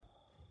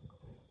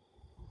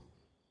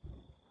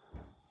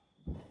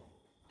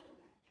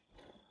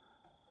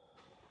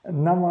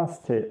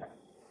Namaste.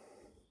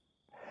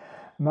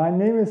 My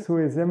name is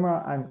Rui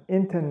Zimmer. I'm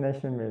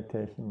International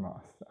Meditation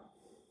Master.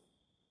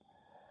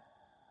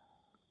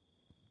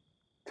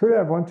 Today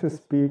I want to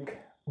speak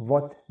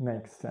what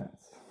makes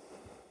sense.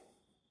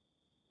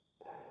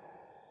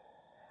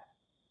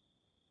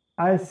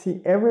 I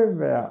see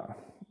everywhere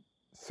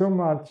so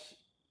much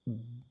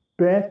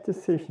bad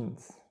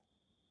decisions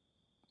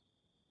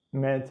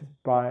made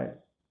by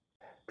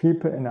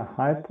people in a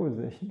high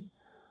position.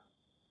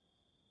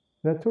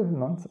 They're total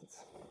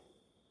nonsense.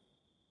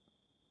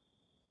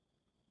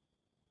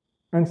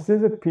 And still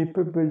the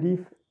people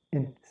believe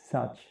in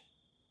such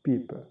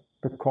people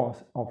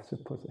because of the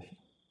position.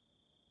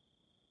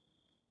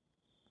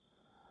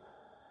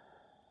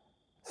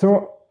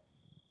 So,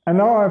 and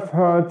now I've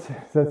heard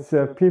that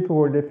the people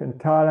who live in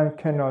Thailand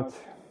cannot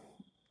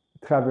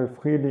travel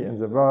freely in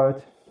the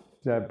world.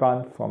 They're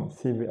banned from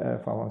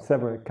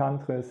several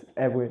countries,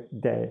 every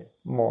day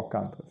more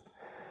countries.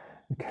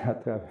 You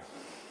cannot travel.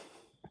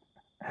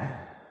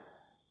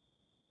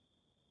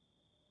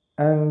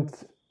 And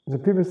the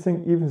people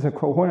think even the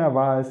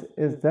coronavirus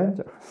is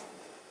dangerous.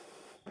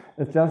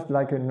 It's just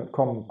like a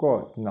common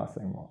cold,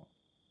 nothing more.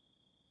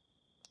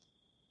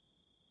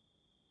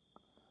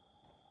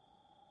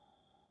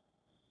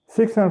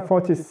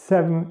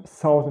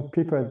 $647,000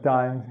 people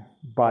dying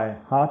by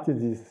heart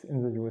disease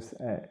in the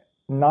USA.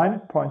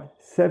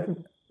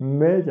 9.7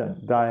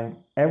 million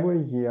dying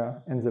every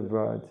year in the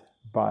world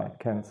by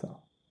cancer.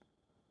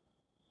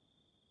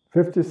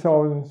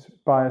 50,000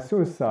 by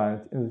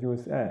suicide in the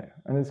USA.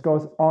 And it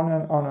goes on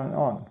and on and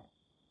on.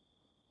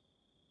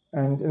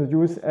 And in the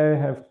USA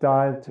have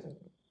died,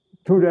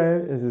 today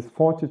it is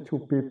 42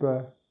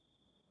 people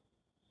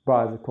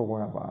by the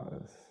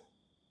coronavirus.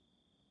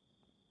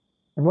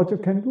 And what you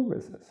can do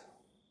with this?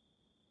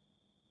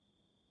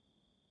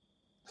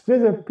 Still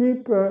the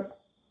people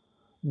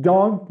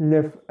don't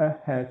live a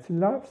healthy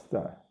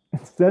lifestyle.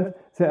 Instead,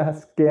 they are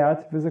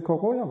scared with the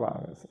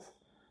coronaviruses.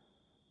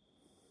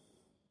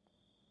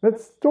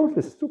 That's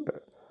totally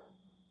stupid.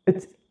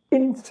 It's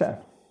insane.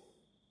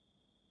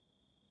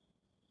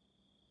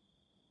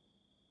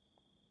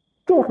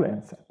 Totally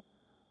insane.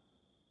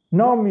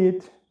 No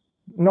meat,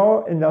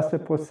 no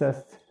industrial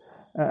processed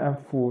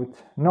food,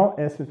 no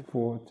acid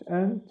food,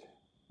 and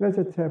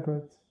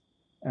vegetables,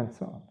 and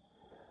so on.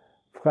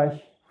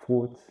 Fresh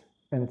fruits,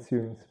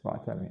 enzymes,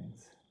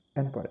 vitamins,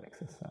 and body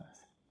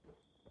exercise.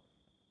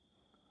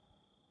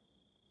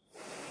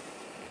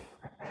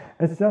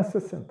 It's just so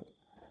simple.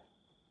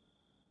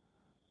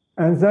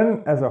 And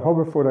then, as a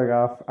hobby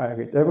photograph, I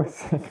read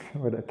everything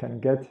what I can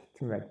get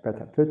to make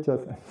better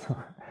pictures and so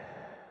on.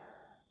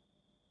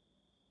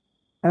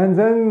 And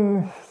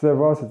then there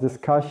was a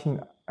discussion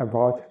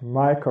about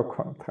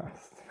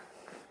microcontrast.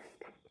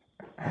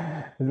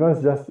 It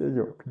was just a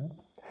joke. No?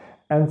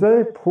 And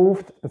they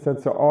proved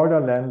that the older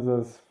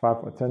lenses,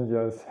 5 or 10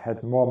 years,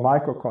 had more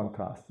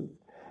microcontrasts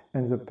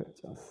in the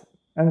pictures.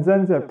 And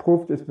then they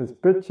proved it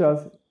with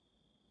pictures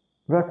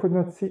where I could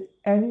not see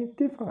any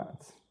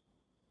difference.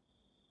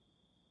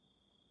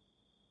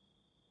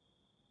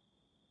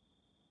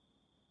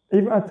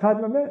 Even I tried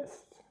my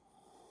best.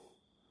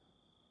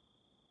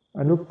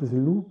 I looked with a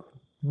loop,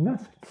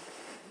 nothing.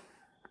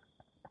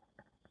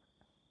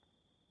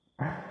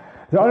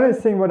 The only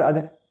thing what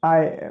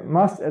I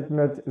must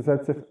admit is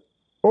that the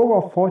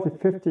over 40,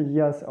 50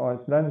 years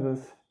old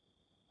lenses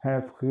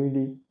have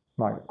really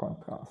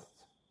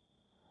microcontrasts.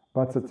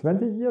 But the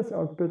 20 years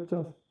old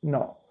pictures,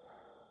 no.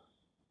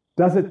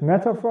 Does it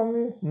matter for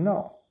me?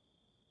 No.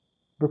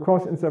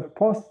 Because in the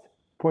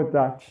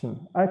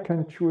post-production, I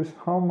can choose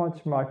how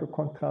much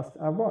microcontrast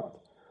I want.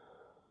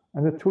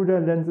 And the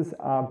 2D lenses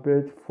are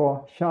built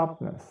for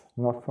sharpness,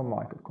 not for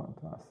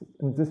microcontrast.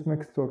 And this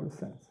makes total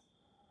sense.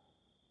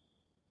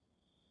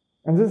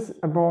 And this is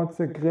about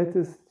the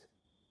greatest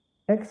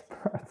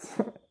experts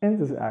in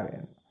this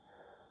area.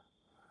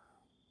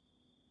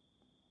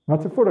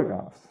 Not the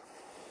photographs.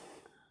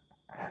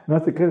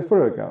 Not the great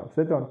photographs.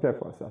 They don't pay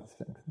for such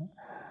things. No?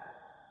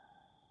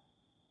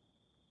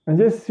 And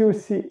this you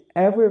see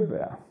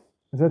everywhere,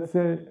 that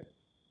the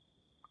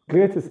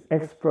greatest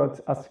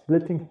experts are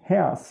splitting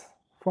hairs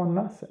for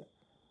nothing.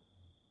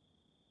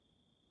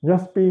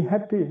 Just be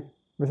happy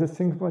with the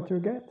things what you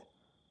get.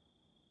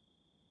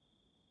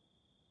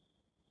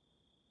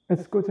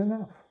 It's good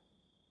enough.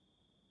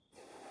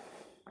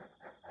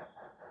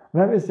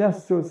 Life is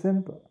just so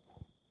simple.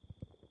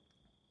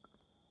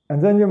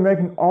 And then you make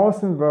an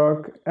awesome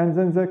work and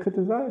then they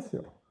criticize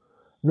you,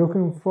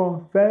 looking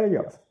for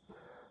failures.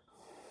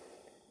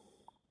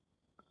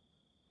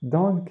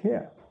 Don't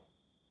care.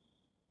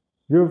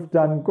 You've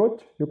done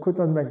good, you could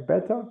not make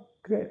better,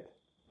 great.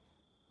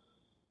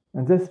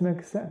 And this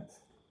makes sense.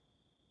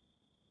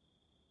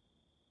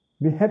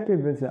 Be happy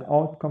with the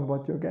outcome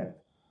what you get.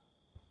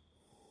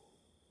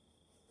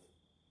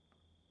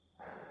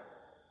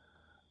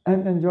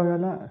 And enjoy your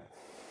life.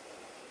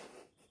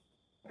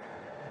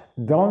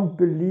 Don't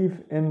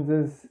believe in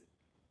these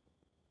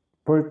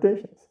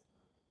politicians.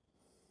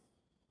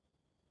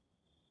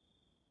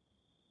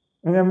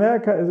 In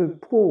America, is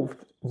it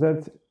proved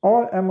that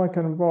all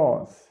American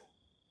wars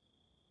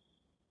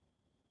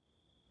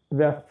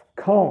were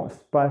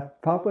caused by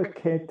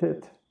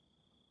fabricated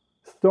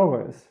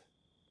stories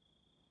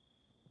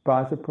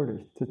by the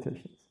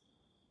politicians.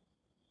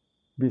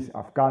 With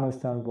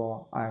Afghanistan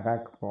war,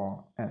 Iraq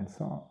war, and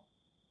so on.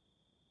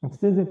 And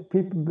still the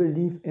people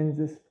believe in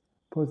these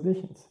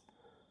positions.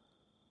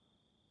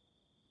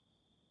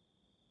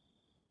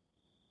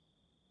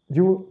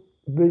 You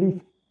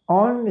believe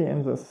only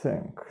in the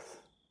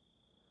things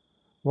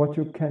what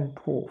you can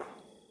prove.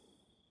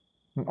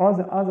 And all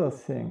the other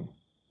thing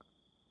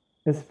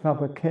is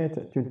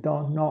fabricated. You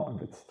don't know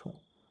if it's true.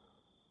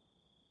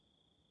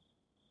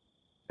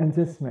 And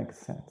this makes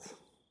sense.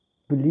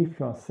 Believe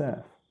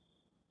yourself.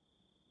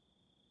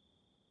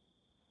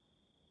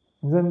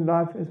 And then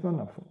life is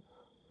wonderful.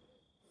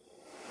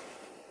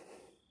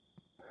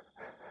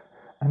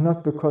 And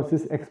not because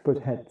this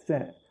expert had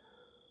said.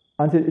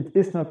 Until it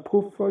is not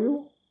proved for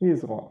you, he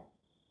is wrong.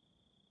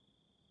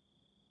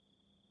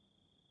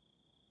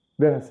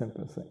 Very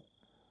simple thing.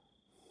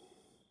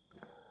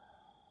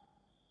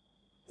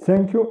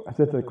 Thank you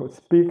that I could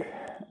speak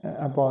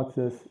about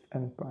this,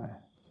 and bye.